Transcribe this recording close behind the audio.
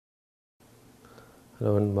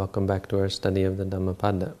Hello and welcome back to our study of the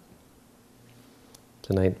Dhammapada.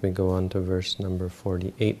 Tonight we go on to verse number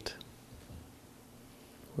 48,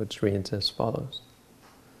 which reads as follows.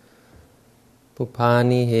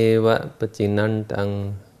 Pupani heva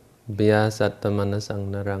pachinantang vyasattamanasang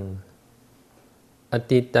narang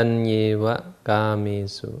atitanyeva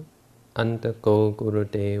kamesu antako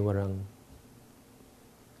gurute varang.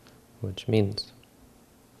 Which means,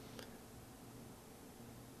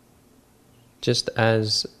 just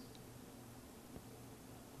as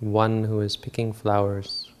one who is picking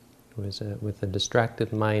flowers, who is with a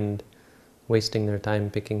distracted mind, wasting their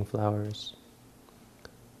time picking flowers,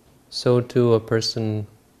 so too a person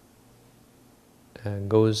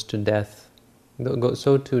goes to death.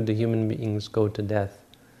 So too the human beings go to death,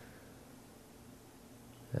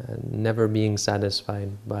 never being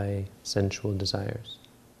satisfied by sensual desires.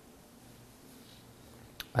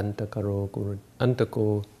 Antako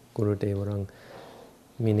gurute varang,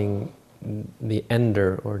 meaning the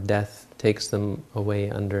ender or death takes them away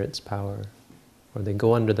under its power, or they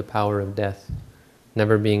go under the power of death,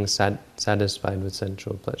 never being satisfied with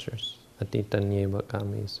sensual pleasures. Atitanyeva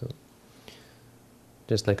kamesu.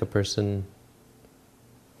 Just like a person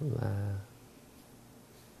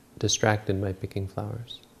distracted by picking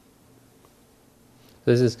flowers.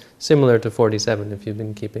 So this is similar to 47, if you've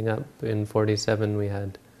been keeping up. In 47 we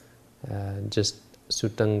had just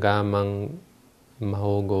Sutangamang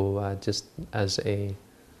Mahogova, just as a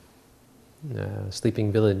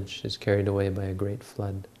sleeping village is carried away by a great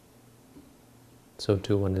flood. So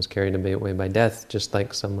too one is carried away by death, just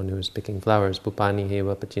like someone who is picking flowers. Pupani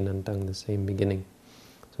heva pachinantang, the same beginning.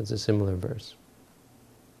 So it's a similar verse.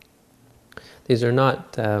 These are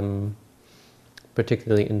not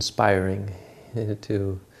particularly inspiring.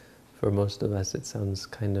 For most of us it sounds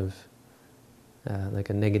kind of like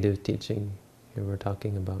a negative teaching here we're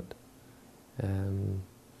talking about.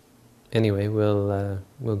 Anyway, we'll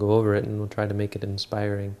go over it and we'll try to make it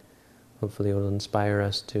inspiring. Hopefully it will inspire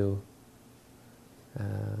us to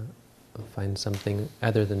find something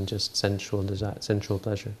other than just sensual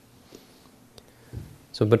pleasure.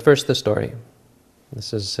 So, but first the story.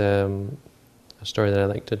 This is a story that I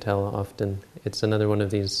like to tell often. It's another one of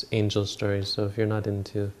these angel stories, so if you're not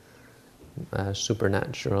into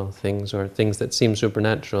supernatural things, or things that seem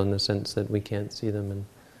supernatural in the sense that we can't see them and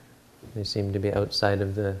they seem to be outside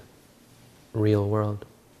of the real world.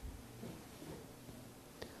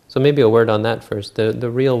 So maybe a word on that first. The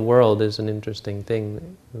real world is an interesting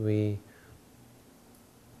thing. The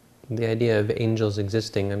idea of angels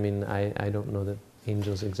existing, I mean, I don't know that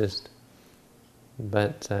angels exist,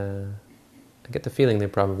 but I get the feeling they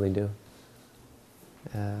probably do.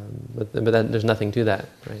 But there's nothing to that,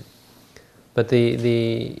 right? But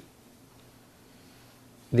the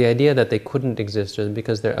idea that they couldn't exist is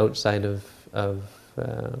because they're outside of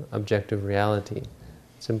objective reality.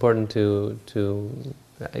 It's important to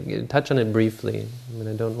touch on it briefly. I mean,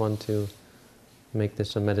 I don't want to make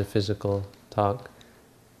this a metaphysical talk,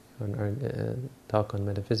 or talk on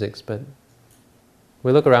metaphysics, but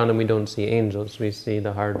we look around and we don't see angels. We see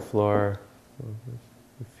the hard floor,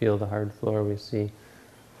 we feel the hard floor, we see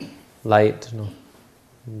light,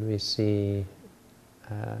 we see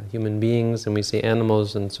human beings, and we see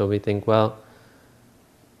animals, and so we think, well,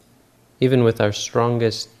 even with our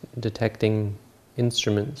strongest detecting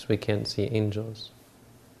instruments, we can't see angels.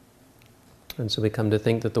 And so we come to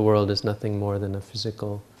think that the world is nothing more than a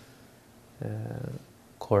physical,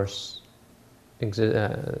 coarse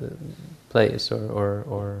place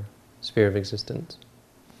or sphere of existence.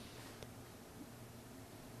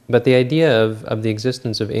 But the idea of the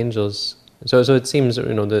existence of angels, so it seems,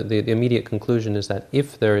 the immediate conclusion is that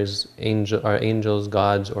if there are angels,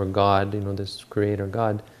 gods, or God, this creator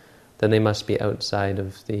God, then they must be outside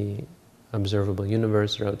of the observable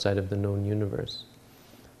universe or outside of the known universe.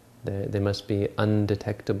 They must be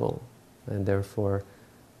undetectable and therefore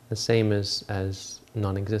the same as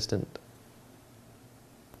non-existent.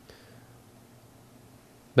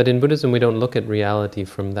 But in Buddhism, we don't look at reality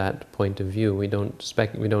from that point of view. We don't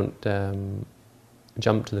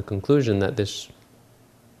jump to the conclusion that this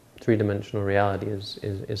three-dimensional reality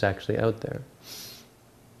is actually out there.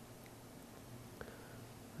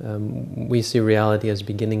 We see reality as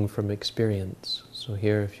beginning from experience. So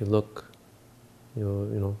here, if you look,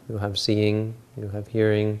 you'll have seeing, you have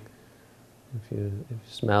hearing. If you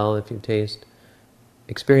smell, if you taste,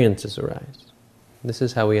 experiences arise. This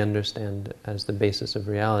is how we understand as the basis of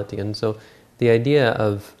reality. And so the idea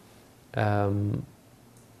of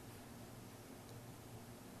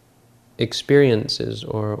experiences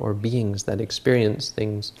or beings that experience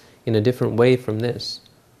things in a different way from this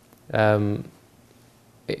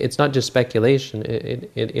it's not just speculation,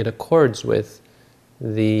 it accords with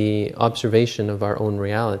the observation of our own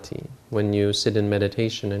reality. When you sit in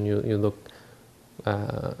meditation and you look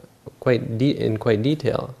in quite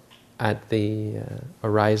detail at the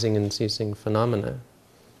arising and ceasing phenomena,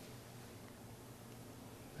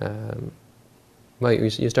 well,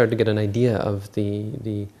 you start to get an idea of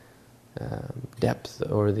the depth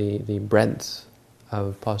or the breadth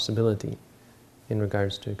of possibility in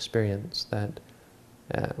regards to experience. That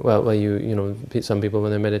some people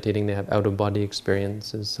when they're meditating, they have out-of-body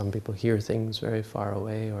experiences. Some people hear things very far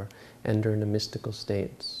away or enter into mystical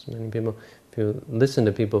states. Many people, if you listen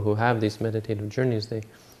to people who have these meditative journeys, they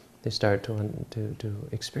start to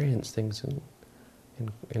experience things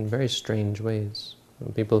in very strange ways.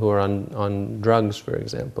 People who are on drugs, for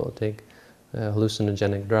example, take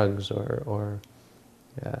hallucinogenic drugs or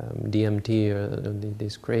DMT or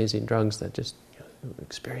these crazy drugs that just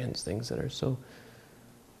experience things that are so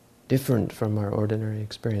different from our ordinary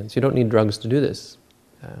experience. You don't need drugs to do this.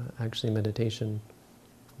 Actually, meditation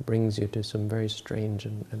brings you to some very strange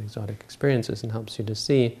and exotic experiences and helps you to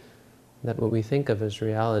see that what we think of as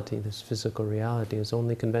reality, this physical reality, is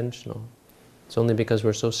only conventional. It's only because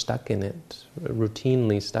we're so stuck in it,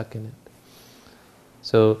 routinely stuck in it.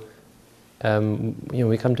 So,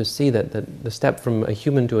 we come to see that the step from a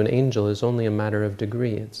human to an angel is only a matter of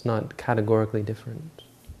degree. It's not categorically different.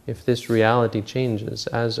 If this reality changes,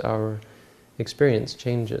 as our experience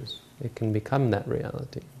changes, it can become that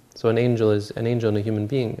reality. So an angel and a human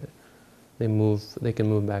being. They can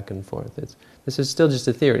move back and forth. This is still just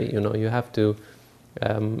a theory. You have to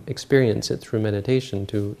experience it through meditation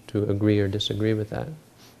to agree or disagree with that.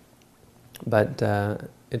 But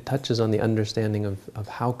it touches on the understanding of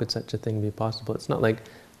how could such a thing be possible. It's not like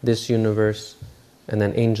this universe and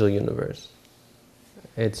then angel universe.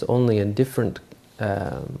 It's only a different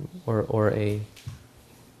or a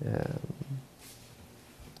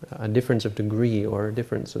difference of degree or a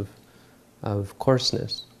difference of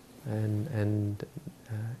coarseness and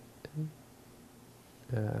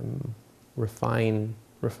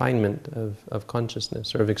refinement of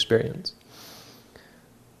consciousness or of experience.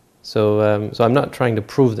 So I'm not trying to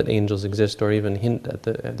prove that angels exist or even hint at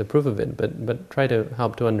the proof of it, but try to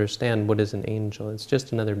help to understand what is an angel. It's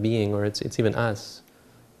just another being, or it's even us.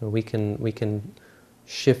 We can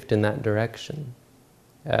shift in that direction,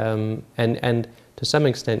 and to some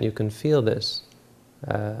extent you can feel this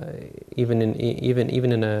even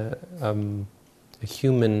in a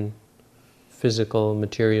human, physical,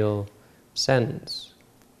 material sense.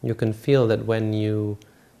 You can feel that when you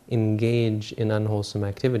engage in unwholesome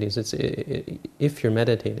activities, if you're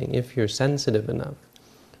meditating, if you're sensitive enough,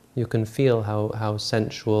 you can feel how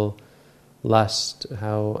sensual lust,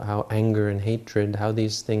 how anger and hatred, how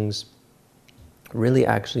these things really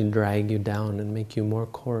actually drag you down and make you more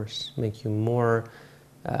coarse, make you more,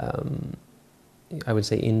 I would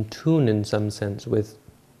say, in tune in some sense with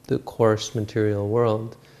the coarse material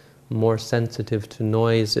world, more sensitive to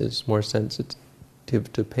noises, more sensitive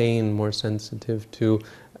to pain, more sensitive to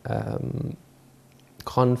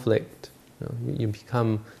conflict. You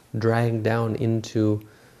become dragged down into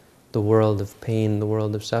the world of pain, the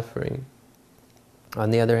world of suffering. On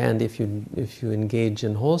the other hand, if you engage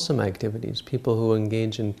in wholesome activities, people who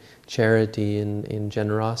engage in charity, in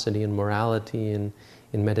generosity, in morality, in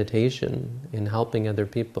meditation, in helping other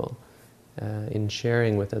people, in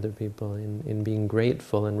sharing with other people, in being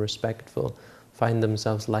grateful and respectful, find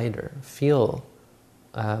themselves lighter, feel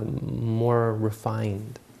more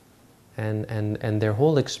refined, and their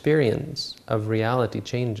whole experience of reality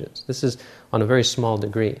changes. This is on a very small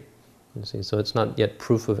degree. You see, so it's not yet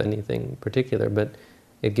proof of anything particular, but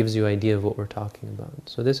it gives you an idea of what we're talking about.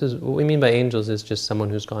 So this is what we mean by angels is just someone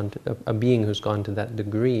who's gone to a being who's gone to that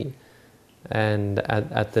degree, and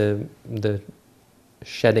at the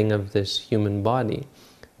shedding of this human body,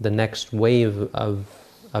 the next wave of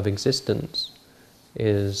existence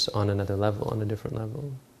is on another level, on a different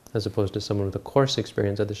level, as opposed to someone with a coarse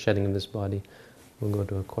experience at the shedding of this body will go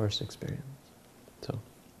to a coarse experience. So.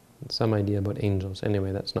 Some idea about angels.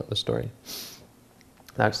 Anyway, that's not the story.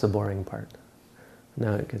 That's the boring part.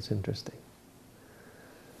 Now it gets interesting.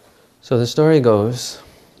 So the story goes,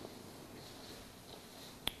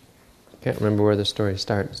 I can't remember where the story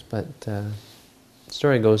starts, but the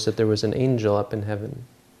story goes that there was an angel up in heaven,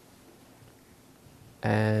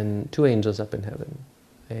 and two angels up in heaven,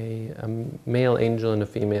 a male angel and a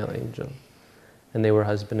female angel, and they were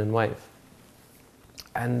husband and wife.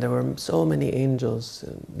 And there were so many angels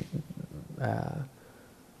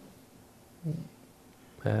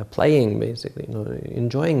playing, basically,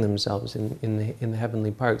 enjoying themselves in the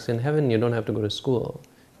heavenly parks. In heaven, you don't have to go to school,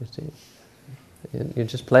 you see. You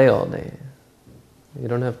just play all day. You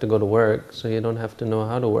don't have to go to work, so you don't have to know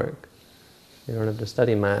how to work. You don't have to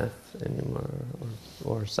study math anymore,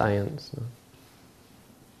 or science. No?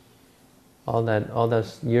 All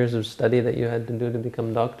those years of study that you had to do to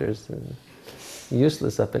become doctors,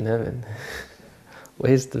 useless up in heaven.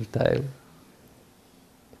 Waste of time.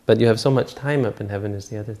 But you have so much time up in heaven is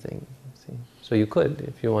the other thing. See? So you could,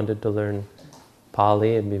 if you wanted to learn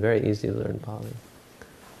Pali, it'd be very easy to learn Pali.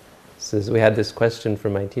 We had this question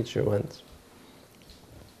from my teacher once.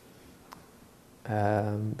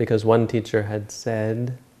 Because one teacher had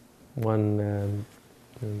said,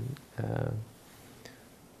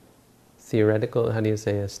 theoretical,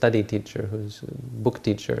 a study teacher, who's a book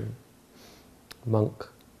teacher, monk,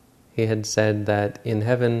 he had said that in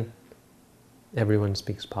heaven, everyone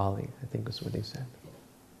speaks Pali, I think was what he said.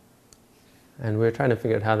 And we were trying to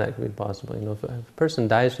figure out how that could be possible. If a person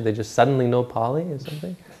dies, should they just suddenly know Pali or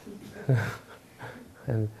something?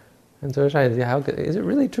 and so we're trying to see, is it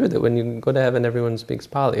really true that when you go to heaven, everyone speaks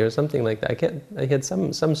Pali or something like that? I had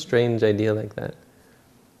some strange idea like that.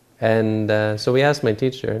 And so we asked my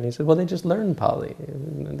teacher, and he said, "Well, they just learn Pali.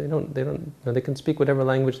 They can speak whatever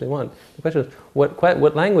language they want." The question was,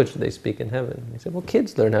 what language do they speak in heaven? He said, "Well,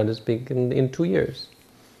 kids learn how to speak in 2 years.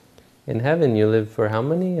 In heaven, you live for how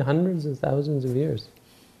many? Hundreds of thousands of years.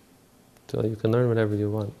 So you can learn whatever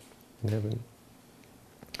you want in heaven."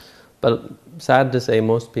 But sad to say,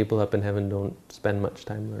 most people up in heaven don't spend much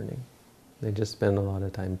time learning. They just spend a lot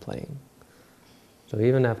of time playing. So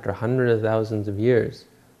even after hundreds of thousands of years,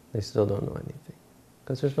 they still don't know anything,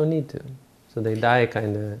 because there's no need to. So they die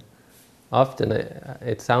kind of, often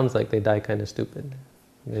it sounds like they die kind of stupid.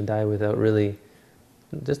 They die without really,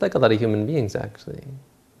 just like a lot of human beings actually.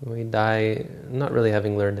 We die not really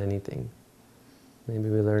having learned anything. Maybe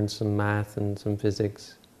we learned some math and some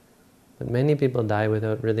physics, but many people die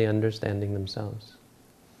without really understanding themselves.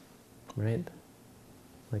 Right?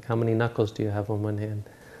 Like, how many knuckles do you have on one hand?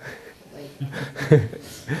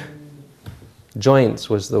 Joints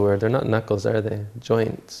was the word. They're not knuckles, are they?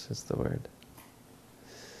 Joints is the word.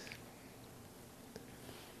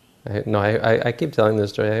 I keep telling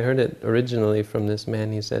this story. I heard it originally from this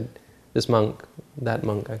man. He said, this monk, that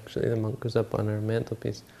monk actually, the monk who's up on our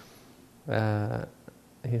mantelpiece.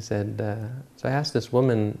 He said, so I asked this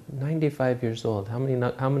woman, 95 years old, how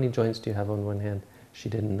many joints do you have on one hand? She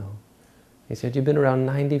didn't know. He said, you've been around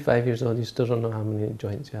 95 years old, you still don't know how many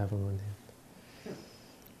joints you have on one hand.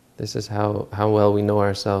 This is how well we know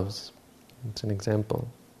ourselves. It's an example.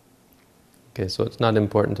 Okay, so it's not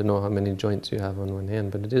important to know how many joints you have on one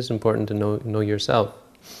hand, but it is important to know yourself,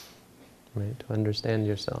 right? To understand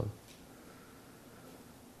yourself,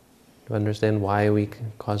 to understand why we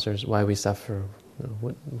why we suffer.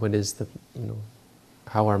 What is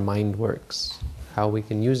how our mind works, how we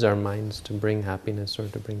can use our minds to bring happiness or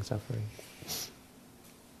to bring suffering,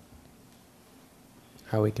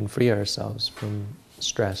 how we can free ourselves from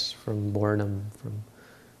stress, from boredom, from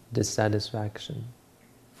dissatisfaction,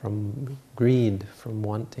 from greed, from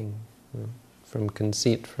wanting, from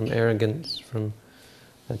conceit, from arrogance, from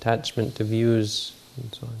attachment to views,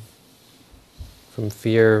 and so on. From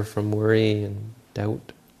fear, from worry and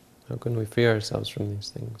doubt. How can we free ourselves from these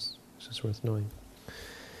things? It's just worth knowing.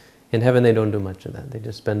 In heaven they don't do much of that. They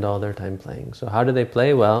just spend all their time playing. So how do they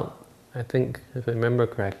play? Well, I think, if I remember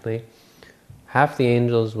correctly, half the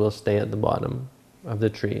angels will stay at the bottom of the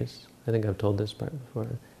trees. I think I've told this part before.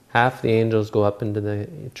 Half the angels go up into the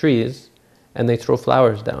trees and they throw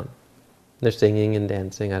flowers down. They're singing and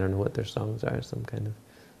dancing. I don't know what their songs are, something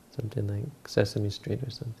like Sesame Street or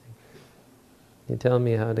something. You tell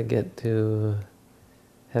me how to get to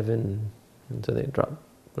heaven. And so they drop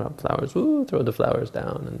flowers, throw the flowers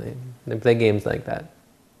down, and they play games like that.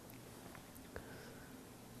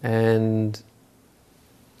 And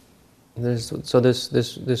this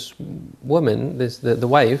woman, the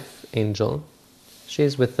wife angel,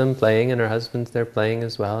 she's with them playing, and her husband's there playing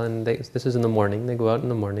as well. And this is in the morning. They go out in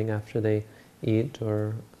the morning after they eat,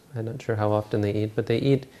 or I'm not sure how often they eat, but they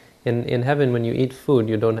eat. In heaven, when you eat food,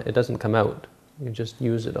 it doesn't come out. You just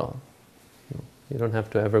use it all. You don't have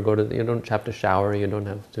to ever you don't have to shower. You don't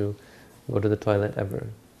have to go to the toilet ever.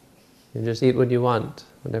 You just eat what you want,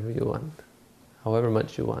 whatever you want, however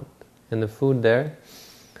much you want. And the food there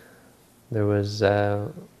was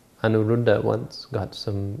Anuruddha once got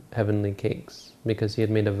some heavenly cakes because he had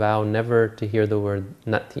made a vow never to hear the word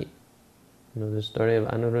nati. You know the story of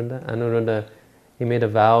Anuruddha? Anuruddha, he made a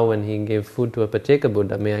vow when he gave food to a Pacceka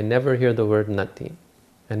Buddha, may I never hear the word nati.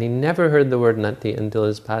 And he never heard the word nati until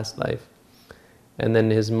his past life. And then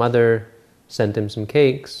his mother sent him some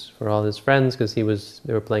cakes for all his friends because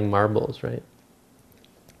they were playing marbles, right?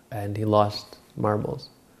 And he lost marbles.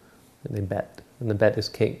 And they bet. And the bet is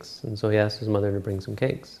cakes. And so he asked his mother to bring some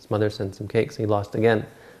cakes. His mother sent some cakes. He lost again.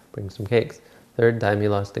 Bring some cakes. Third time he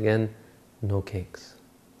lost again. No cakes.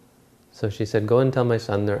 So she said, go and tell my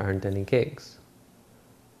son there aren't any cakes.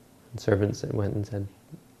 And servants went and said,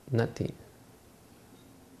 Nati.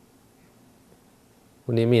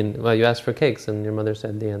 What do you mean? Well, you asked for cakes, and your mother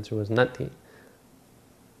said the answer was nati.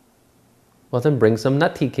 Well, then bring some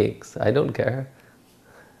nati cakes. I don't care.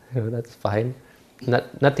 That's fine.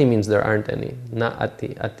 Nati means there aren't any.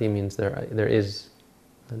 Na-ati. Ati means there is.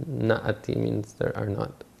 Na-ati means there are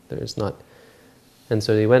not. There is not. And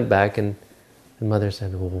so he went back, and the mother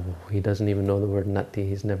said, oh, he doesn't even know the word nati.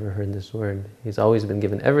 He's never heard this word. He's always been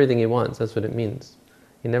given everything he wants. That's what it means.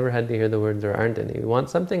 He never had to hear the word there aren't any. You want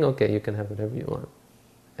something? Okay, you can have whatever you want.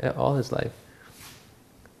 All his life.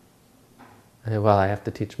 Well, I have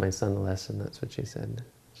to teach my son a lesson. That's what she said.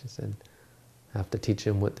 She said, I have to teach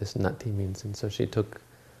him what this nati means. And so she took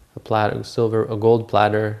a platter, a gold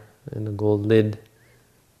platter and a gold lid,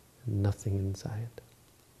 and nothing inside.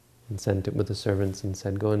 And sent it with the servants and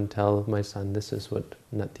said, go and tell my son this is what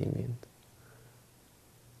nati means.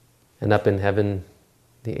 And up in heaven,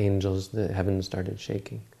 the heaven started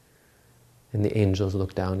shaking. And the angels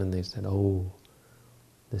looked down and they said, oh,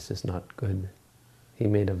 this is not good. He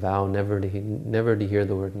made a vow never to hear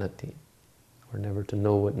the word nati, or never to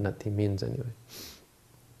know what nati means anyway.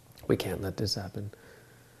 We can't let this happen.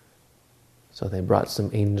 So they brought some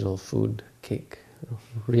angel food cake.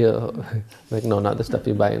 Real, like, no, not the stuff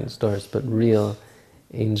you buy in stores, but real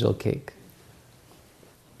angel cake.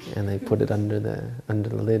 And they put it under the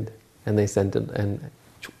lid, and they sent it, and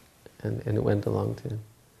it went along to him.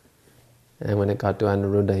 And when it got to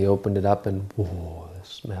Anuruddha, he opened it up, and whoa, the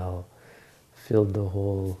smell filled the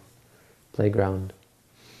whole playground.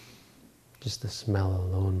 Just the smell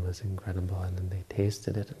alone was incredible. And then they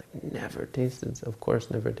tasted it, and they never tasted such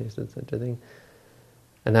a thing.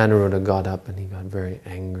 And Anuruddha got up and he got very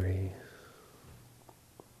angry.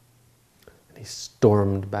 And he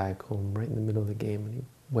stormed back home right in the middle of the game, and he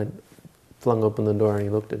flung open the door, and he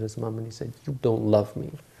looked at his mom and he said, you don't love me.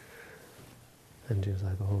 And she was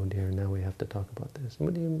like, oh dear, now we have to talk about this.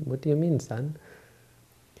 What do you mean, son?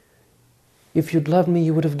 If you'd loved me,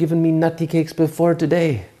 you would have given me nutty cakes before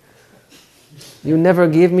today. You never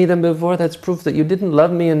gave me them before. That's proof that you didn't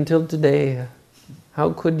love me until today. How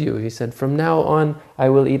could you? He said, from now on, I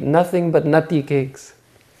will eat nothing but nutty cakes.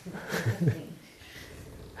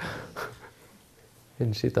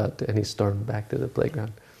 And she thought, and he stormed back to the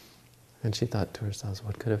playground. And she thought to herself,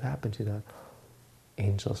 what could have happened? She thought,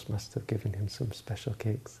 angels must have given him some special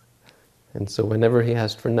cakes. And so whenever he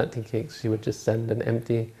asked for nutty cakes, she would just send an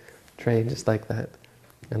empty tray just like that.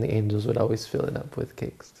 And the angels would always fill it up with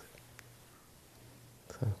cakes.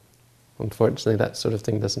 So, unfortunately, that sort of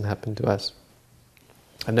thing doesn't happen to us.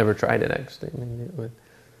 I've never tried it, actually. Maybe it would.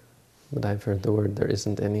 But I've heard the word there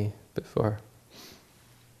isn't any before.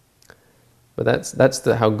 But that's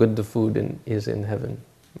how good the food is in heaven.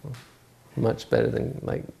 Much better than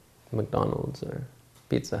like McDonald's or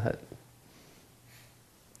Pizza Hut.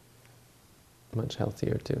 Much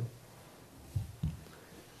healthier too.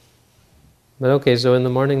 But okay, so in the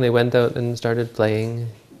morning they went out and started playing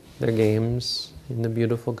their games in the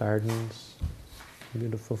beautiful gardens,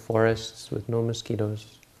 beautiful forests with no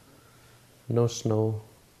mosquitoes, no snow,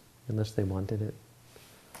 unless they wanted it.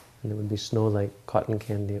 And it would be snow like cotton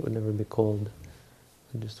candy. It would never be cold.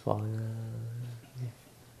 It would just fall.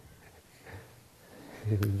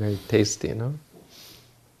 It was very tasty, you know?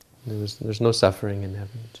 There's no suffering in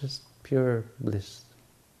heaven, just pure bliss.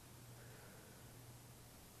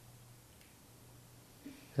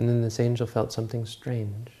 And then this angel felt something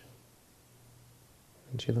strange.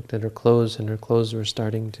 And she looked at her clothes, and her clothes were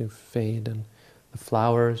starting to fade, and the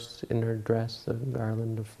flowers in her dress, a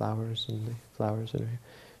garland of flowers, and the flowers in her hair.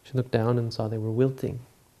 She looked down and saw they were wilting,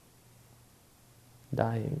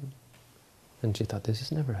 dying. And she thought, this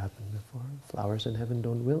has never happened before. Flowers in heaven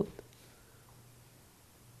don't wilt.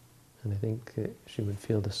 And I think she would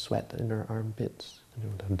feel the sweat in her armpits.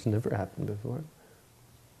 And it's never happened before.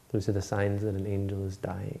 Those are the signs that an angel is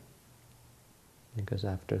dying. Because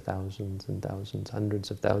after thousands and thousands,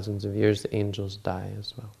 hundreds of thousands of years, the angels die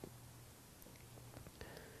as well.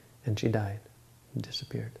 And she died,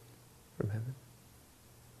 disappeared from heaven.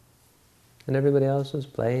 And everybody else was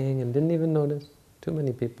playing and didn't even notice. Too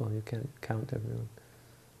many people, you can't count everyone.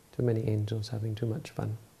 Too many angels having too much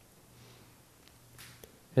fun.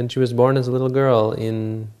 And she was born as a little girl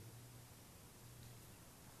in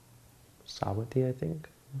Savatthi, I think.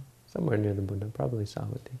 Somewhere near the Buddha, probably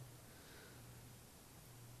Savatthi.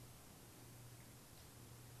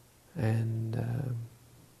 And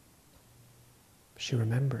she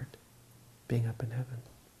remembered being up in heaven.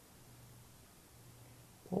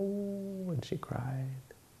 Oh, and she cried.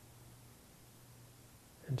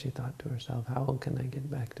 And she thought to herself, how can I get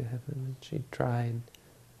back to heaven? And she tried.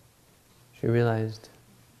 She realized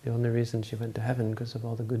the only reason she went to heaven because of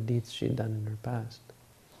all the good deeds she'd done in her past.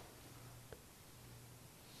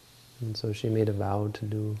 And so she made a vow to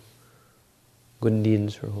do good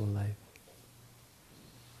deeds her whole life.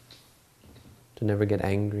 To never get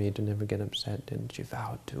angry, to never get upset, and she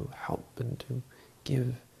vowed to help and to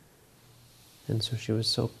give. And so she was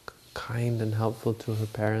so kind and helpful to her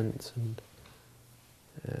parents and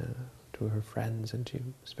to her friends, and she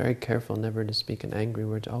was very careful never to speak in angry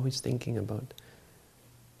words, always thinking about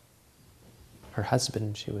her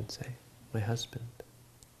husband, she would say, my husband,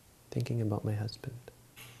 thinking about my husband.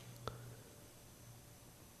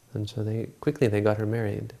 And so they got her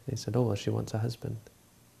married. They said, oh, well, she wants a husband.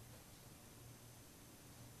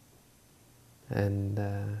 And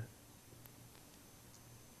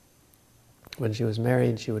when she was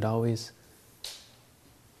married, she would always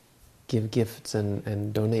give gifts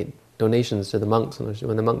and donations to the monks. And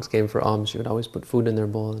when the monks came for alms, she would always put food in their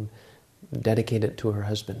bowl and dedicate it to her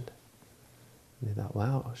husband. And they thought,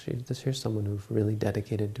 wow, here's someone who's really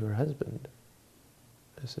dedicated to her husband.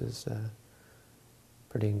 This is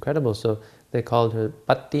pretty incredible. So they called her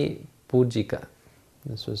Pati Pujika.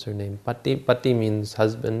 This was her name. Pati means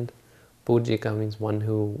husband. Pujika means one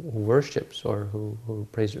who worships or who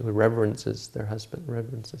reverences their husband.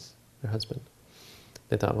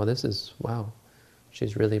 They thought, well, wow,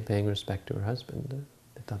 she's really paying respect to her husband.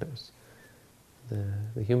 They thought it was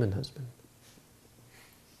the human husband.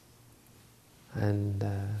 And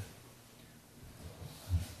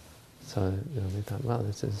so they thought, well,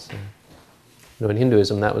 this is... in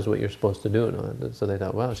Hinduism, that was what you're supposed to do. So they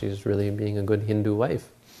thought, wow, she's really being a good Hindu wife,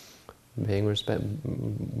 paying respect,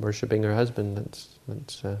 worshipping her husband. That's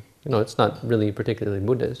it's not really particularly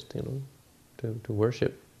Buddhist, to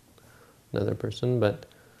worship another person, but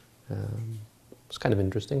it's kind of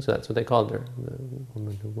interesting. So that's what they called her, the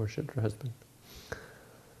woman who worshipped her husband.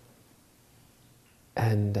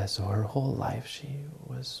 And so her whole life she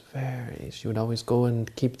would always go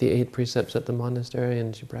and keep the 8 precepts at the monastery,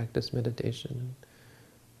 and she practiced meditation and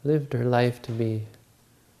lived her life to be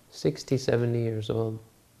 60, 70 years old.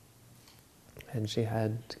 And she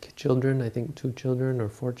had children, I think 2 children or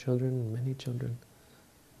 4 children, many children.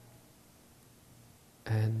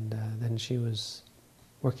 And then she was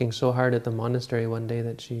working so hard at the monastery one day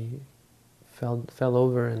that she fell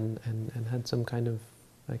over and had some kind of,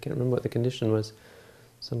 I can't remember what the condition was,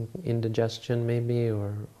 some indigestion maybe,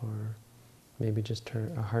 or maybe just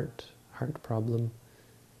a heart problem,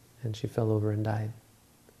 and she fell over and died.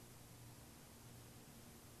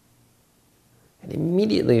 And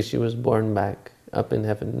immediately she was born back up in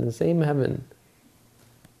heaven, in the same heaven.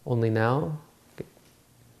 Only now,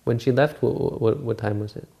 when she left, what time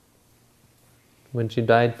was it? When she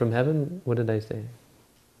died from heaven, what did I say?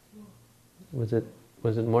 Was it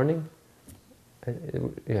morning?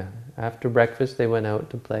 Yeah, after breakfast they went out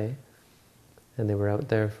to play, and they were out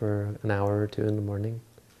there for an hour or 2 in the morning.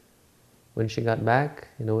 When she got back,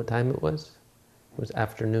 you know what time it was? It was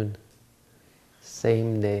afternoon.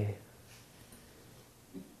 Same day.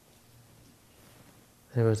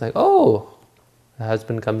 And everyone's like, oh! The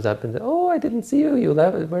husband comes up and says, oh, I didn't see you. You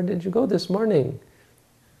left. Where did you go this morning?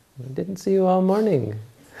 I didn't see you all morning.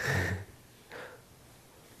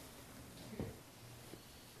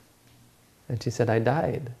 And she said, I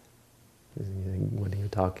died. What are you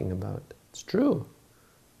talking about? It's true.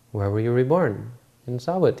 Where were you reborn? In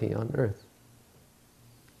Savatthi, on earth.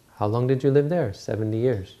 How long did you live there? 70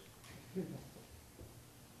 years.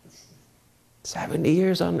 70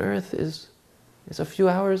 years on earth is a few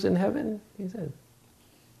hours in heaven, he said.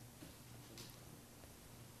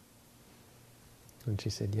 And she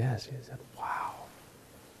said, yes. He said, wow.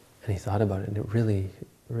 And he thought about it, and it really,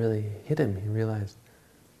 really hit him. He realized,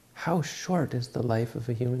 how short is the life of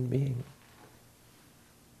a human being?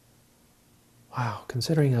 Wow,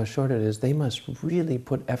 considering how short it is, they must really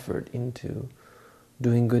put effort into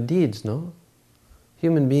doing good deeds, no?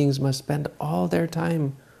 Human beings must spend all their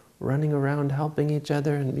time running around helping each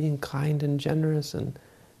other and being kind and generous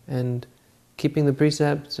and keeping the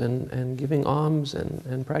precepts and giving alms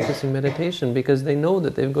and practicing meditation, because they know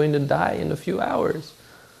that they're going to die in a few hours,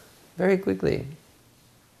 very quickly.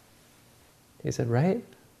 He said, right?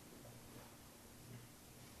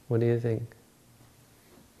 What do you think?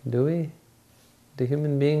 Do we? Do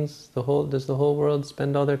human beings, does the whole world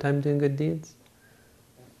spend all their time doing good deeds?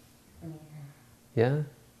 Yeah?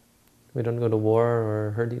 We don't go to war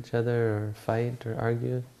or hurt each other or fight or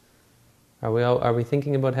argue. Are we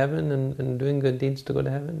thinking about heaven and doing good deeds to go to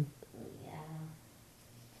heaven? Yeah.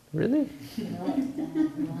 Really?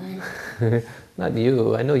 No. Not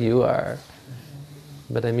you. I know you are.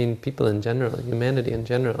 But I mean people in general, humanity in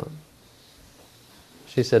general.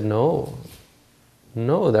 She said, no.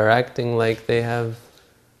 No, they're acting like they have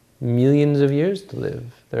millions of years to live.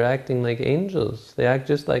 They're acting like angels. They act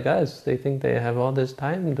just like us. They think they have all this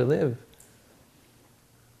time to live.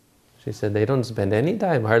 She said, they don't spend any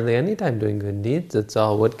time, hardly any time doing good deeds. It's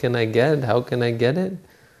all, what can I get? How can I get it?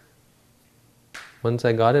 Once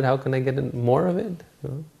I got it, how can I get more of it? You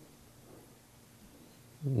know?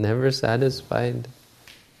 Never satisfied.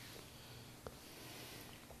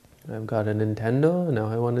 I've got a Nintendo, now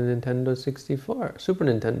I want a Nintendo 64. Super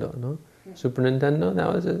Nintendo, no? Super Nintendo,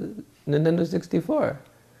 now it's a Nintendo 64.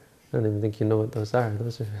 I don't even think you know what those are.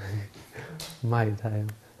 Those are my time.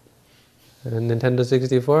 A Nintendo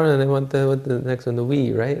 64, and I want the next one, the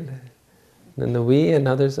Wii, right? And then the Wii, and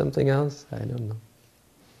now there's something else? I don't know.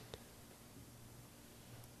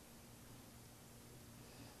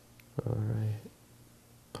 Alright.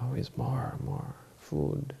 Always more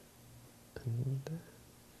food and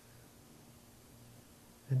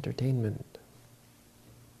entertainment.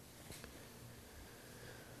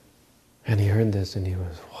 And he heard this and he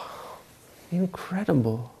was, wow,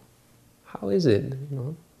 incredible. How is it? You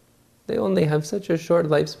know, they only have such a short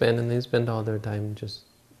lifespan and they spend all their time just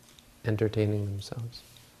entertaining themselves.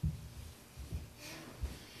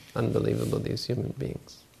 Unbelievable, these human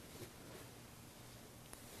beings.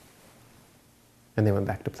 And they went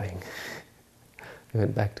back to playing. They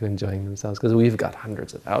went back to enjoying themselves because we've got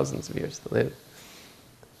hundreds of thousands of years to live.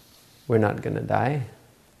 We're not going to die.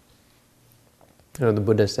 You know, the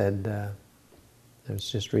Buddha said, I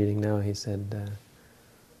was just reading now, he said,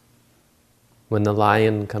 when the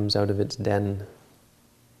lion comes out of its den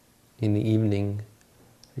in the evening,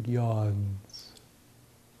 it yawns.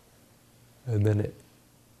 And then it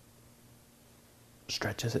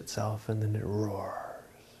stretches itself and then it roars.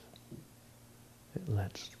 It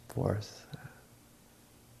lets forth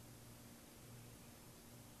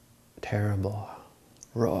a terrible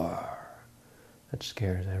roar that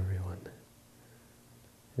scares everyone.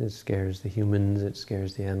 It scares the humans, it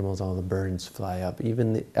scares the animals, all the birds fly up.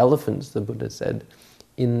 Even the elephants, the Buddha said,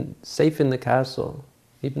 safe in the castle,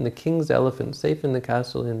 even the king's elephants, safe in the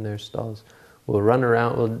castle in their stalls, will run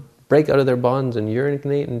around, will break out of their bonds and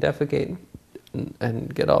urinate and defecate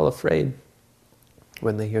and get all afraid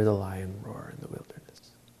when they hear the lion roar in the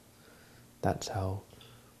wilderness. That's how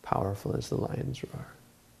powerful is the lion's roar.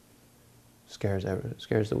 Scares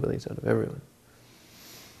the willies out of everyone.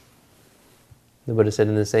 The Buddha said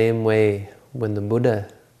in the same way, when the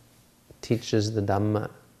Buddha teaches the Dhamma,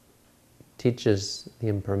 teaches the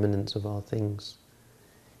impermanence of all things,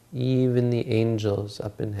 even the angels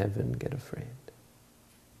up in heaven get afraid.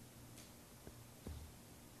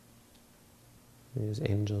 These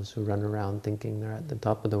angels who run around thinking they're at the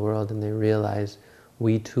top of the world and they realize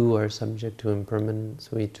we too are subject to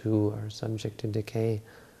impermanence, we too are subject to decay,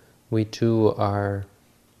 we too are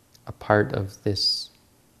a part of this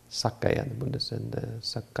Sakkaya, the Buddha said, the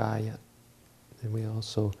Sakkaya. And we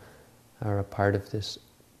also are a part of this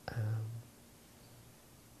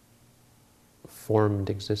formed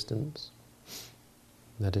existence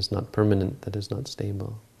that is not permanent, that is not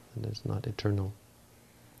stable, that is not eternal.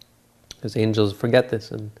 Because angels forget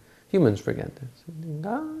this and humans forget this. And think,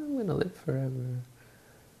 I'm going to live forever.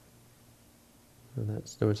 And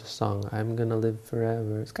there was a song, I'm going to live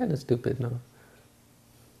forever. It's kind of stupid, no?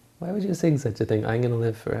 Why would you sing such a thing, I'm going to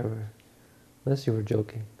live forever? Unless you were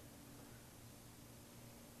joking.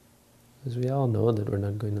 Because we all know that we're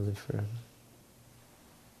not going to live forever.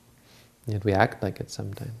 Yet we act like it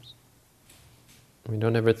sometimes. We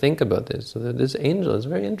don't ever think about this. So that this angel, is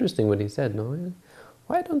very interesting what he said, no?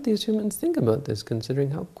 Why don't these humans think about this,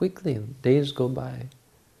 considering how quickly days go by?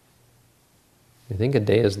 You think a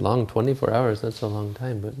day is long, 24 hours, that's a long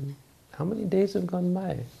time, but how many days have gone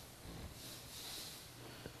by?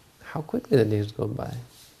 How quickly the days go by.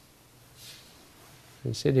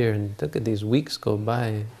 You sit here and look at these weeks go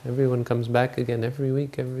by. Everyone comes back again every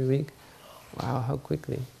week. Wow, how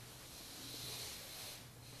quickly.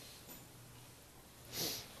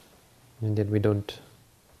 And yet we don't,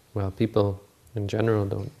 well, people in general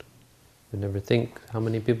don't. They never think. How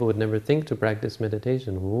many people would never think to practice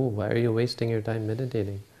meditation? Ooh, why are you wasting your time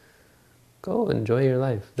meditating? Go, enjoy your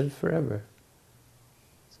life, live forever.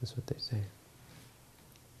 This is what they say.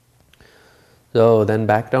 So then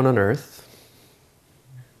back down on earth,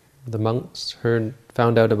 the monks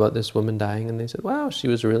found out about this woman dying, and they said, wow, she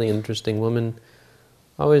was a really interesting woman,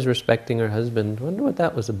 always respecting her husband. Wonder what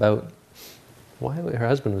that was about. why her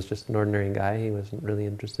husband was just an ordinary guy. He wasn't really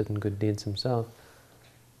interested in good deeds himself.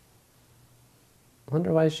 I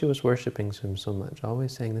wonder why she was worshipping him so much,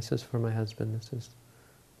 always saying, this is for my husband, this is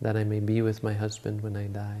that I may be with my husband when I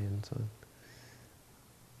die, and so on.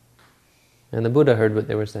 And the Buddha heard what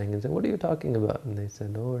they were saying and said, what are you talking about? And they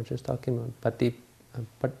said, oh, we're just talking about pati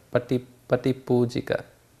pujika.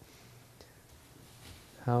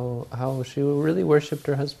 How she really worshipped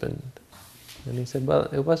her husband. And he said, well,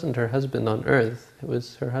 it wasn't her husband on earth, it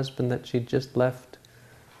was her husband that she'd just left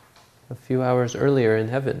a few hours earlier in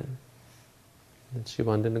heaven. And she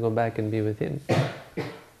wanted to go back and be with him.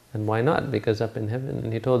 And why not? Because up in heaven.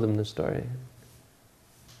 And he told them the story.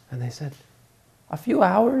 And they said, a few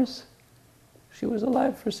hours? She was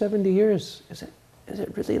alive for 70 years. Is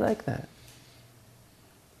it really like that?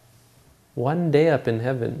 One day up in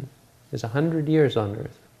heaven is 100 years on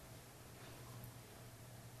earth.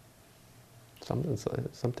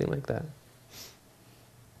 Something like that.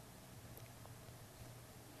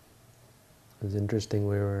 It was interesting.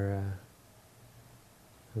 We were.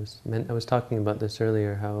 I was talking about this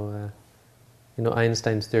earlier. How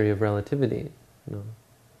Einstein's theory of relativity.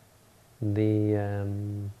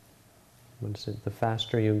 The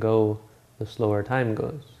faster you go, the slower time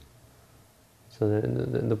goes. So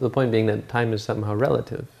the point being that time is somehow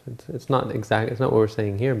relative. It's not exact. It's not what we're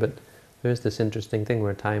saying here, but there's this interesting thing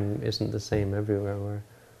where time isn't the same everywhere. Where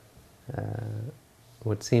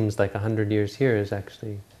what seems like 100 years here is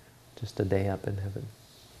actually just a day up in heaven.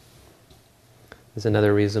 There's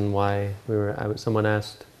another reason why someone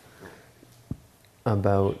asked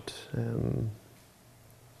about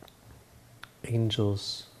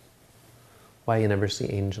angels. Why you never see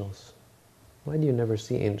angels? Why do you never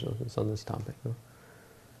see angels? It's on this topic. No?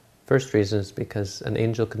 First reason is because an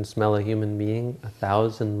angel can smell a human being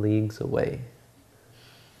 1,000 leagues away.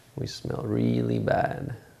 We smell really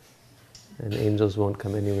bad, and angels won't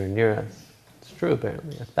come anywhere near us. It's true,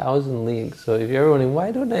 apparently. 1,000 leagues. So if you're ever wondering,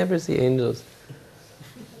 why don't I ever see angels?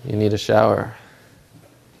 You need a shower.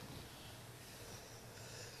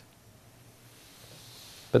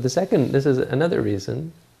 But this is another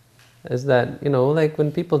reason, is that, like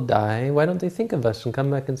when people die, why don't they think of us and come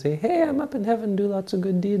back and say, hey, I'm up in heaven, do lots of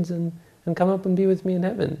good deeds and come up and be with me in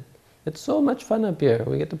heaven. It's so much fun up here.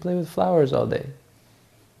 We get to play with flowers all day.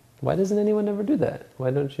 Why doesn't anyone ever do that? Why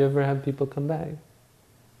don't you ever have people come back?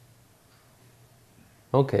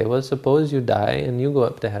 Okay, well, suppose you die and you go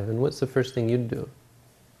up to heaven. What's the first thing you'd do?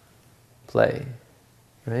 Play,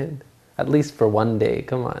 right? At least for one day,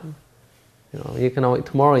 come on.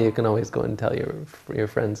 Tomorrow you can always go and tell your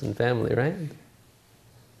friends and family, right?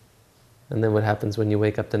 And then what happens when you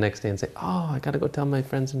wake up the next day and say, oh, I got to go tell my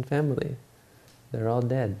friends and family. They're all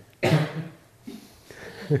dead.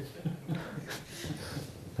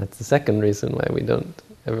 That's the second reason why we don't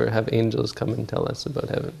ever have angels come and tell us about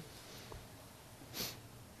heaven.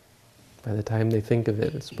 By the time they think of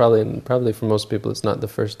it, it's probably for most people it's not the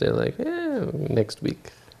first day, like, next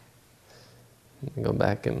week. You go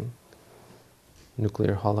back and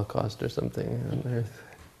nuclear holocaust or something on Earth.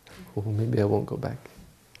 Oh, maybe I won't go back.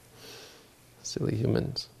 Silly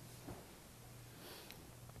humans.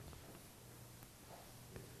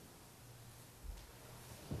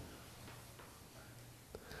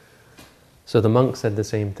 So the monk said the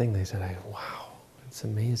same thing. They said, wow, it's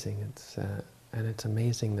amazing. It's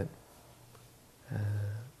amazing that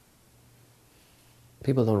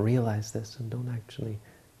people don't realize this and don't actually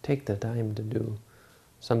take the time to do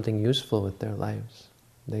something useful with their lives.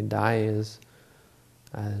 They die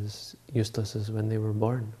as useless as when they were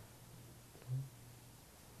born.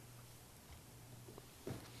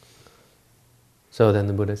 So then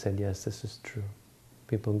the Buddha said, yes, this is true.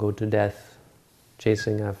 People go to death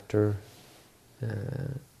chasing after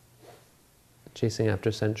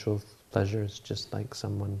sensual pleasures, just like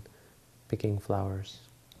someone picking flowers.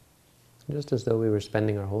 Just as though we were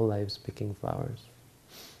spending our whole lives picking flowers.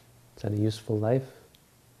 Is that a useful life?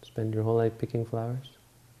 Spend your whole life picking flowers?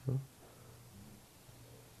 No?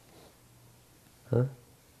 Huh?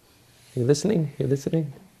 You listening? You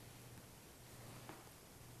listening?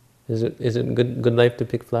 Is it good life to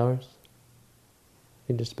pick flowers?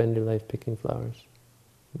 You just spend your life picking flowers.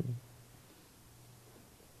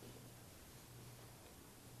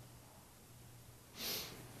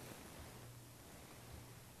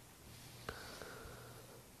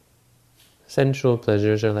 Sensual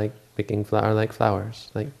pleasures are like flowers,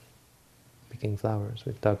 like picking flowers.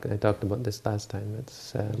 I talked about this last time.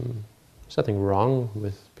 It's there's nothing wrong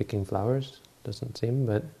with picking flowers, doesn't seem,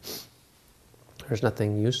 but there's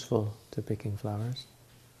nothing useful to picking flowers.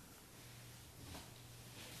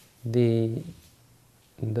 The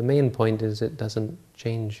main point is it doesn't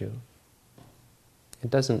change you. It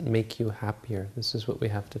doesn't make you happier. This is what we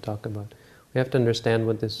have to talk about. We have to understand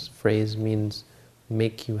what this phrase means,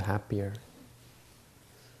 make you happier.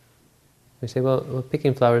 We say, well,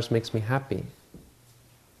 picking flowers makes me happy.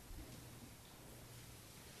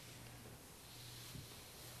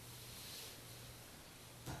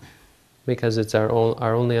 Because it's our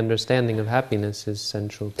only understanding of happiness is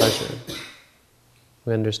sensual pleasure.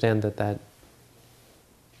 We understand that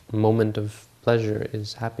moment of pleasure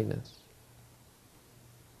is happiness.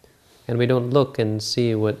 And we don't look and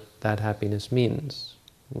see what that happiness means,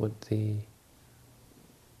 what the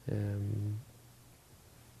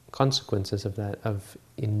consequences of that, of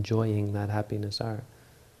enjoying that happiness are.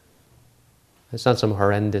 It's not some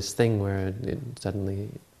horrendous thing where suddenly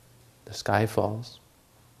the sky falls.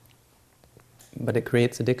 But it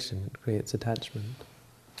creates addiction, it creates attachment.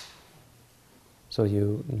 So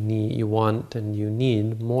you want and you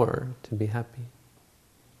need more to be happy.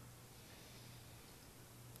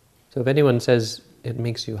 So if anyone says it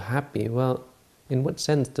makes you happy, well, in what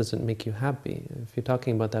sense does it make you happy? If you're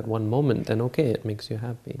talking about that one moment, then okay, it makes you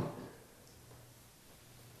happy.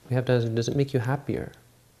 We have to ask, does it make you happier?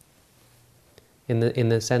 In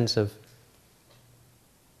the sense of,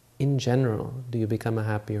 in general, do you become a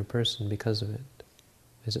happier person because of it?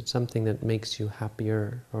 Is it something that makes you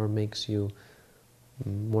happier or makes you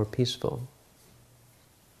more peaceful?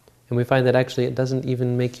 And we find that actually it doesn't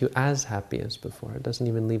even make you as happy as before. It doesn't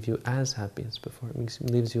even leave you as happy as before. It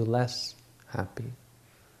leaves you less happy,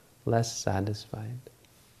 less satisfied.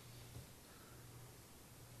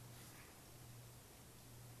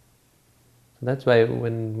 So that's why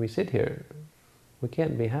when we sit here, we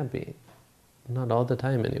can't be happy. Not all the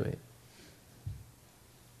time anyway.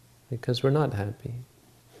 Because we're not happy.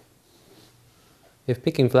 If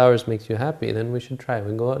picking flowers makes you happy, then we should try. We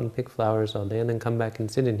can go out and pick flowers all day and then come back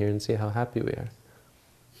and sit in here and see how happy we are.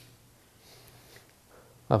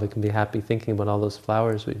 Well, we can be happy thinking about all those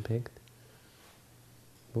flowers we picked.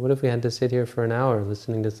 But what if we had to sit here for an hour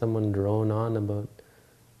listening to someone drone on about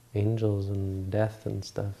angels and death and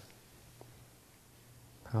stuff?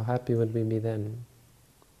 How happy would we be then?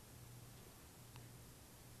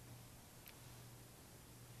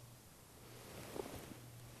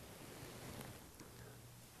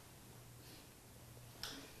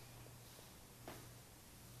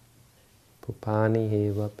 Pupani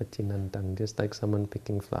heva pachinantang, just like someone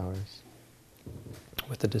picking flowers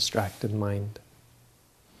with a distracted mind.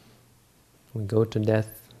 We go to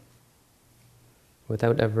death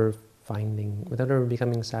without ever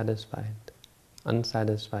becoming satisfied,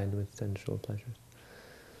 unsatisfied with sensual pleasures.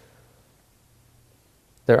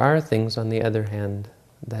 There are things, on the other hand,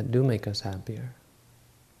 that do make us happier.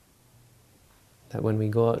 That when we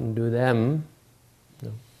go out and do them,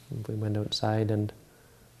 if we went outside and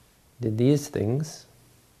did these things,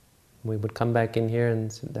 we would come back in here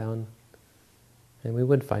and sit down, and we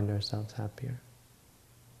would find ourselves happier.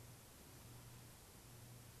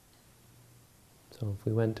 So if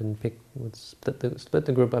we went and would split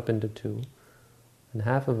the group up into two, and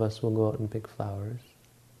half of us will go out and pick flowers,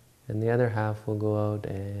 and the other half will go out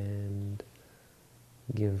and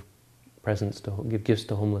give gifts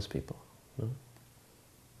to homeless people, no?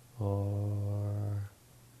 Or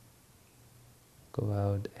go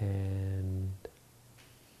out and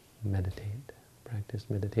meditate, practice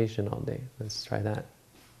meditation all day. Let's try that.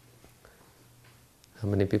 How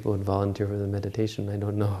many people would volunteer for the meditation? I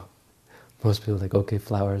don't know. Most people are like, okay,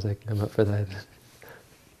 flowers, I'm up for that.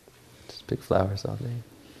 Just pick flowers all day.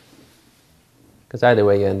 Because either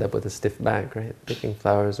way you end up with a stiff back, right? Picking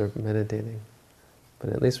flowers or meditating. But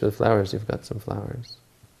at least with flowers, you've got some flowers.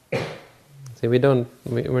 See,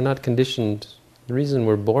 we're not conditioned. The reason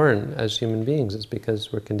we're born as human beings is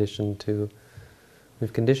because we've conditioned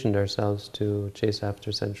ourselves to chase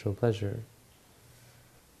after sensual pleasure.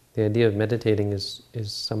 The idea of meditating is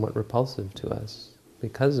somewhat repulsive to us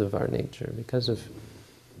because of our nature, because of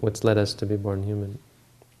what's led us to be born human.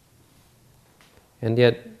 And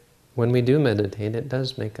yet, when we do meditate, it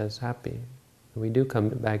does make us happy. We do come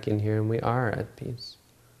back in here and we are at peace.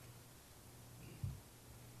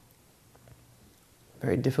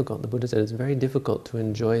 Very difficult. The Buddha said it's very difficult to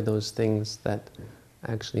enjoy those things that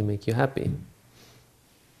actually make you happy.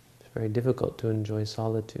 It's very difficult to enjoy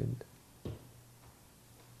solitude.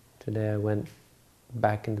 Today I went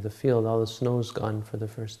back into the field. All the snow's gone for the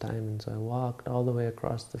first time, and so I walked all the way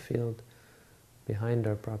across the field behind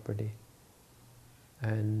our property.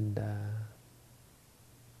 And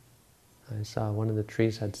I saw one of the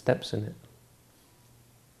trees had steps in it.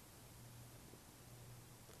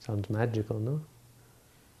 Sounds magical, no?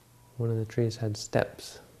 One of the trees had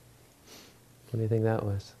steps. What do you think that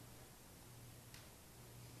was?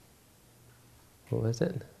 What was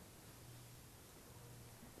it?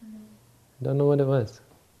 Don't know what it was.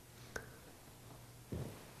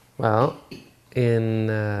 Well, in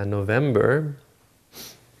November,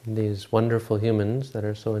 these wonderful humans that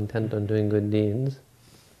are so intent on doing good deeds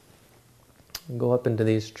go up into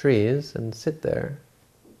these trees and sit there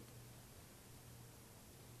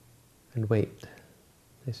and wait.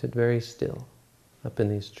 They sit very still up in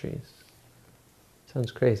these trees.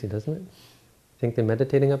 Sounds crazy, doesn't it? Think they're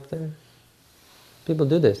meditating up there? People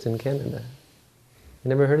do this in Canada. You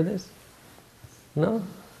never heard of this? No?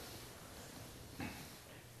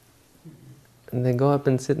 And they go up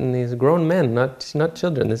and sit in these grown men, not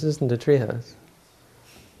children. This isn't a treehouse.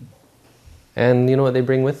 And you know what they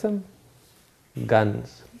bring with them?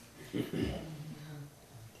 Guns.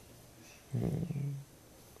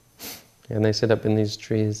 And they sit up in these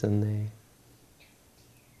trees and they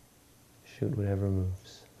shoot whatever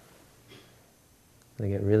moves. They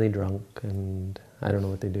get really drunk, and I don't know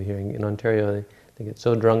what they do here. In Ontario, they get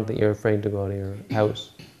so drunk that you're afraid to go to your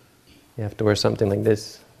house. You have to wear something like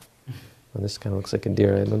this. Well, this kind of looks like a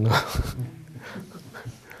deer, I don't know.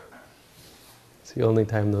 It's the only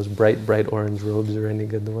time those bright orange robes are any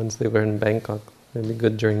good. The ones they wear in Bangkok, they'll be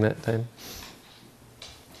good during that time.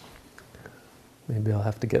 Maybe I'll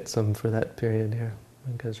have to get some for that period here.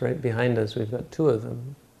 Because right behind us we've got two of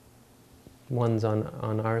them. One's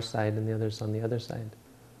on our side and the other's on the other side.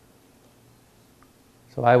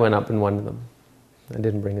 So I went up in one of them. I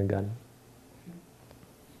didn't bring a gun.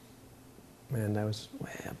 And I was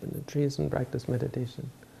way up in the trees and practiced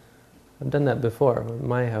meditation. I've done that before at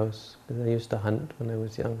my house, because I used to hunt when I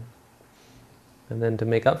was young. And then to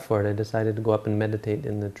make up for it, I decided to go up and meditate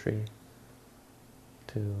in the tree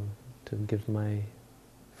to give my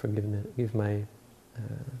forgiveness, give my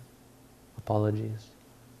apologies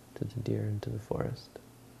to the deer and to the forest.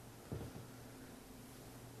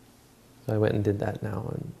 So I went and did that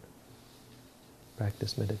now and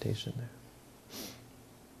practiced meditation there.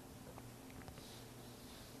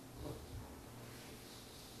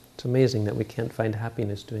 It's amazing that we can't find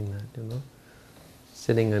happiness doing that, you know?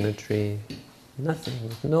 Sitting on a tree,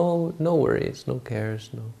 nothing, no worries, no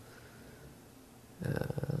cares, no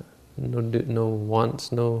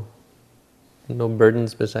wants, no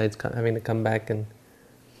burdens besides having to come back and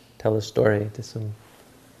tell a story to some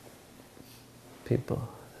people,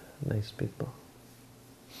 nice people.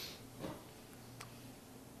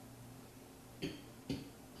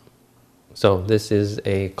 So this is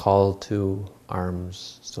a call to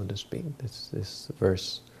arms, so to speak. This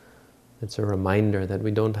verse, it's a reminder that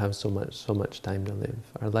we don't have so much time to live.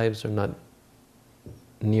 Our lives are not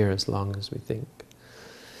near as long as we think.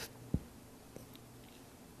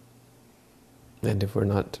 And if we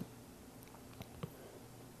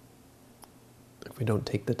don't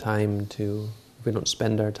take the time to, if we don't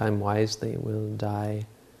spend our time wisely, we'll die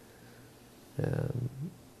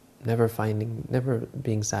never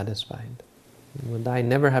being satisfied. We'll die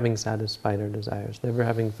never having satisfied our desires, never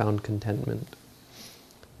having found contentment.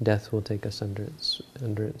 Death will take us under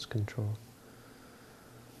its control.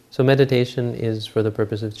 So meditation is for the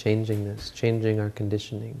purpose of changing this, changing our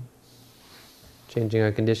conditioning. Changing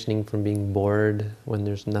our conditioning from being bored when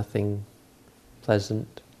there's nothing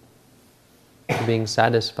pleasant, to being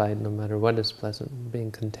satisfied no matter what is pleasant,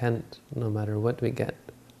 being content no matter what we get,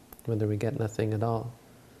 whether we get nothing at all,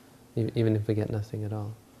 even if we get nothing at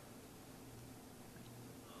all.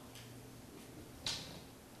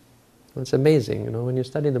 Well, it's amazing, you know, when you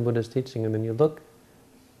study the Buddha's teaching and then you look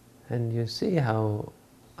and you see how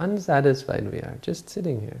unsatisfied we are just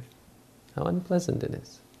sitting here, how unpleasant it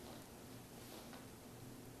is.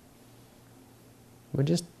 We're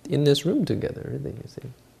just in this room together, really, you see.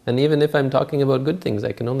 And even if I'm talking about good things,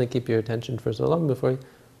 I can only keep your attention for so long before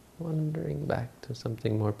wandering back to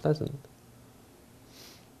something more pleasant.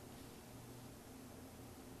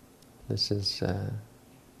 This is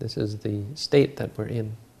the state that we're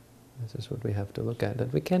in. This is what we have to look at.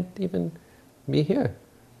 That we can't even be here,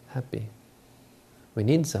 happy. We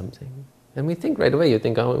need something. And we think right away, you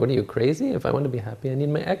think, oh, what are you, crazy? If I want to be happy, I need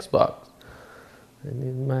my Xbox. I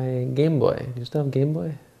need my Game Boy. Do you still have Game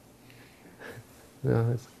Boy?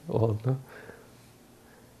 No, it's old, no?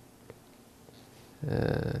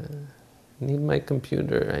 I need my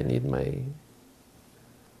computer. I need my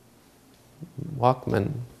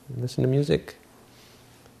Walkman. Listen to music.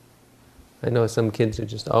 I know some kids who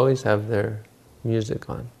just always have their music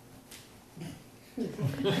on.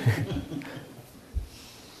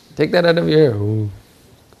 Take that out of your ear. Ooh.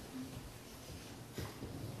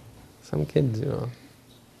 Some kids, you know.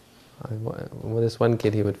 This one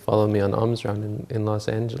kid, he would follow me on alms round in Los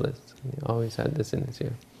Angeles. He always had this in his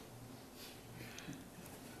ear.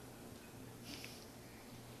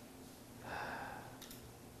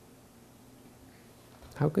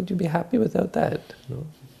 How could you be happy without that? No?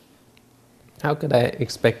 How could I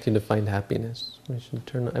expect you to find happiness?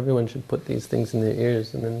 Everyone should put these things in their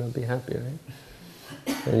ears and then they'll be happy, right?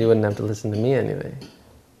 And you wouldn't have to listen to me anyway.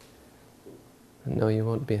 And no, you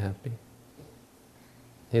won't be happy.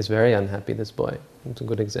 He's very unhappy, this boy. It's a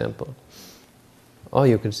good example. Oh,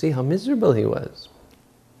 you could see how miserable he was.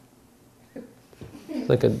 It's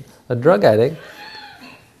like a drug addict.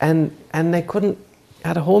 And they couldn't,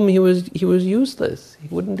 at home he was useless. He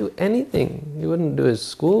wouldn't do anything. He wouldn't do his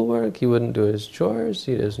schoolwork, he wouldn't do his chores,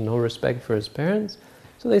 he has no respect for his parents.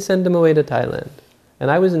 So they sent him away to Thailand. And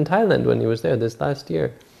I was in Thailand when he was there this last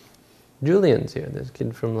year. Julian's here, this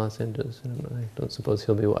kid from Los Angeles. I don't suppose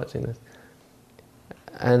he'll be watching this.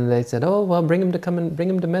 And they said, oh, well, bring him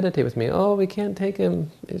to meditate with me. Oh, we can't take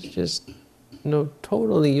him. It's just,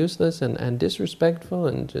 totally useless and disrespectful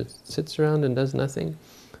and just sits around and does nothing.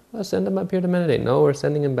 Well, send him up here to meditate. No, we're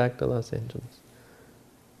sending him back to Los Angeles.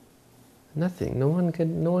 Nothing. No one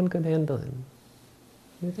could handle him.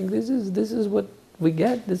 You think this is what we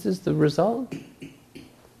get? This is the result?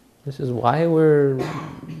 This is why we're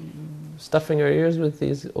stuffing our ears with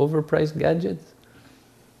these overpriced gadgets?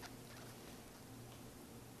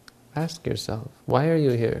 Ask yourself, why are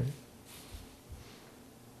you here?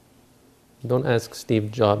 Don't ask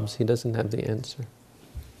Steve Jobs, he doesn't have the answer.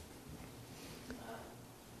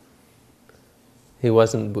 He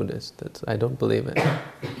wasn't Buddhist, I don't believe it.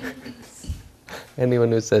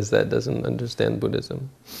 Anyone who says that doesn't understand Buddhism.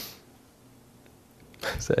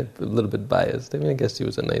 So I'm a little bit biased. I guess he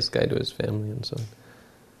was a nice guy to his family and so on.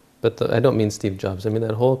 But I don't mean Steve Jobs, I mean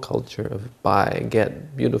that whole culture of buy,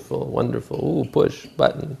 get, beautiful, wonderful, ooh, push,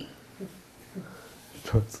 button.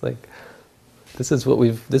 So it's like, this is what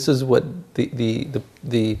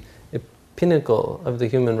the pinnacle of the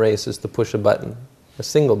human race is, to push a button. A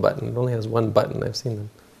single button. It only has one button. I've seen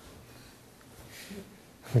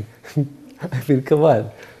them. I mean, come on.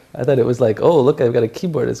 I thought it was like, oh, look, I've got a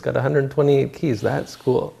keyboard. It's got 128 keys. That's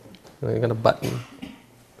cool. You got a button.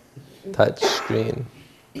 Touch screen.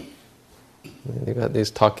 You got these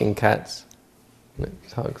talking cats. And it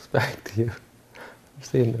talks back to you. I've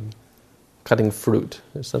seen them. Cutting fruit.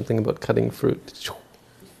 There's something about cutting fruit.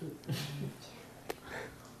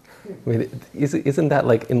 I mean, isn't that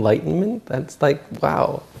like enlightenment? That's like,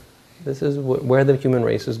 wow, this is where the human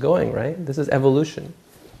race is going, right? This is evolution.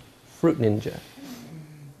 Fruit ninja.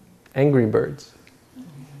 Angry birds.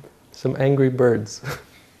 Some angry birds.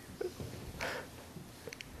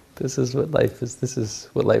 This is what life is. This is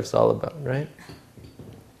what life's all about, right?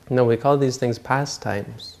 No, we call these things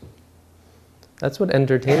pastimes. That's what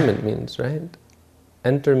entertainment means, right?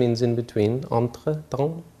 Enter means in between.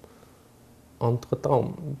 Entre-temps.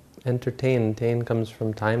 Entre-temps. Entertain. Tain comes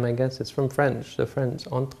from time, I guess. It's from French. The French,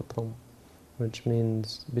 entre-temps, which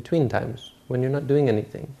means between times, when you're not doing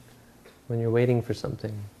anything, when you're waiting for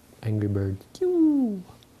something. Angry bird.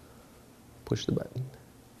 Push the button.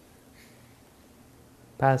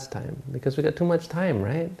 Pastime, because we got too much time,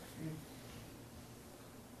 right?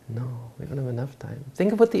 No, we don't have enough time.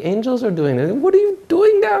 Think of what the angels are doing. What are you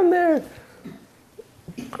doing down there?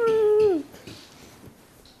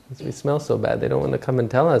 We smell so bad, they don't want to come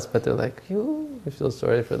and tell us, but they're like, we feel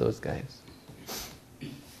sorry for those guys.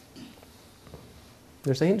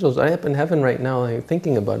 There's angels right up in heaven right now, like,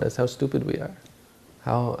 thinking about us, how stupid we are.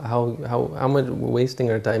 How much we're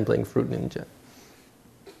wasting our time playing Fruit Ninja.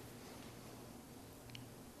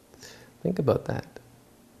 Think about that.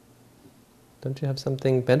 Don't you have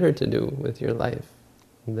something better to do with your life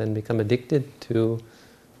than become addicted to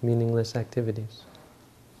meaningless activities?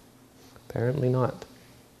 Apparently not.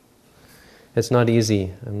 It's not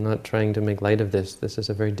easy. I'm not trying to make light of this. This is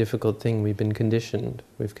a very difficult thing. We've been conditioned.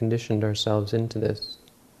 We've conditioned ourselves into this.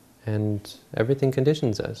 And everything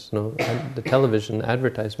conditions us. The television,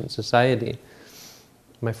 advertisement, society.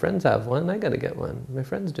 My friends have one, I gotta get one. My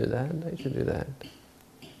friends do that, I should do that.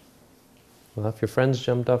 Well, if your friends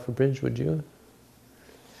jumped off a bridge, would you?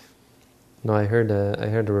 No, I heard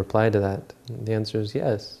a reply to that. The answer is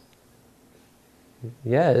yes.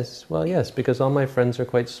 Yes, well, yes, because all my friends are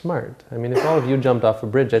quite smart. I mean, if all of you jumped off a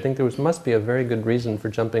bridge, I think must be a very good reason for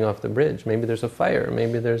jumping off the bridge. Maybe there's a fire,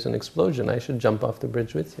 maybe there's an explosion. I should jump off the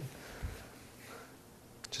bridge with you.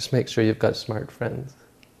 Just make sure you've got smart friends.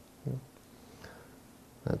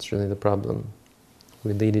 That's really the problem.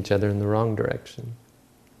 We lead each other in the wrong direction.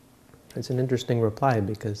 It's an interesting reply,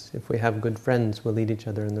 because if we have good friends, we'll lead each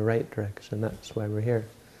other in the right direction. That's why we're here.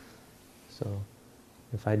 So,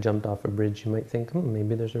 if I jumped off a bridge, you might think,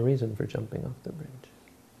 maybe there's a reason for jumping off the bridge.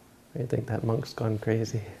 You think that monk's gone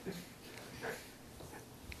crazy.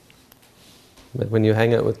 But when you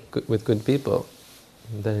hang out with good people,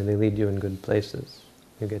 then they lead you in good places.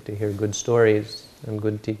 You get to hear good stories and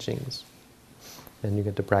good teachings. And you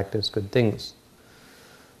get to practice good things.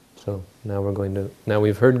 So now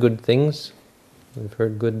we've heard good things, we've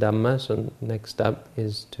heard good Dhamma, so next up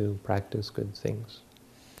is to practice good things.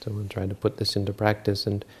 So we'll try to put this into practice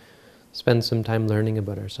and spend some time learning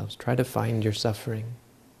about ourselves. Try to find your suffering.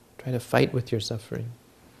 Try to fight with your suffering.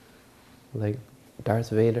 Like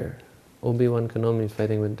Darth Vader, Obi-Wan Kenobi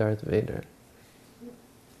fighting with Darth Vader.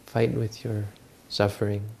 Fight with your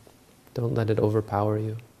suffering. Don't let it overpower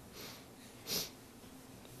you.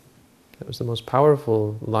 That was the most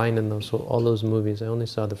powerful line in all those movies. I only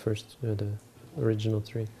saw the original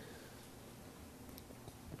 3.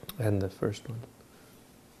 And the first one.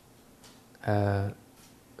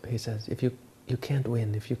 He says, you can't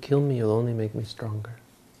win. If you kill me, you'll only make me stronger.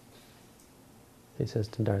 He says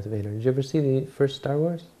to Darth Vader. Did you ever see the first Star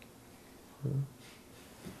Wars?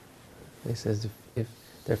 He says,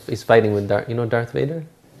 he's fighting with Darth Vader?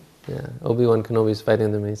 Yeah, Obi-Wan Kenobi is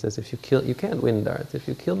fighting them, and he says, you can't win, Darth. If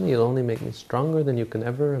you kill me, you'll only make me stronger than you can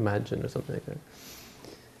ever imagine, or something like that.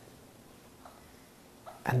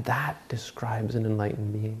 And that describes an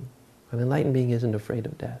enlightened being. An enlightened being isn't afraid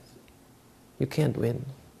of death. You can't win.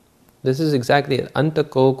 This is exactly it.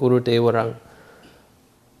 Antako kurute varang.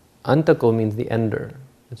 Antako means the ender.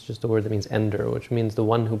 It's just a word that means ender, which means the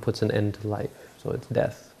one who puts an end to life. So it's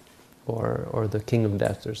death. Or the king of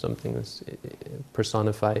death or something, this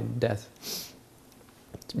personified death.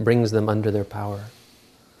 It brings them under their power.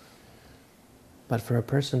 But for a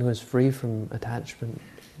person who is free from attachment,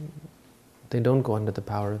 they don't go under the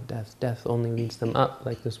power of death. Death only leads them up,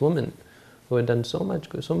 like this woman who had done so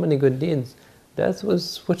many good deeds. Death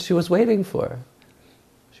was what she was waiting for.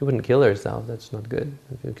 She wouldn't kill herself, that's not good.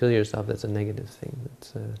 If you kill yourself, that's a negative thing.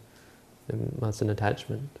 That's an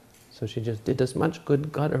attachment. So she just did as much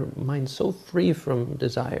good, got her mind so free from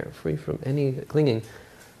desire, free from any clinging,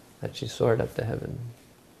 that she soared up to heaven,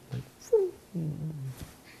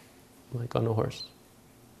 like on a horse.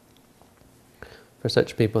 For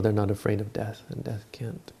such people, they're not afraid of death, and death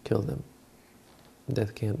can't kill them.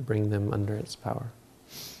 Death can't bring them under its power.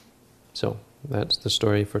 So, that's the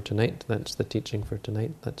story for tonight, that's the teaching for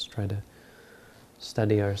tonight. Let's try to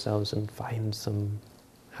study ourselves and find some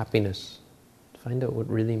happiness. Find out what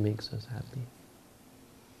really makes us happy.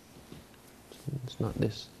 It's not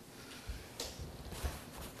this.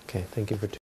 Okay, thank you for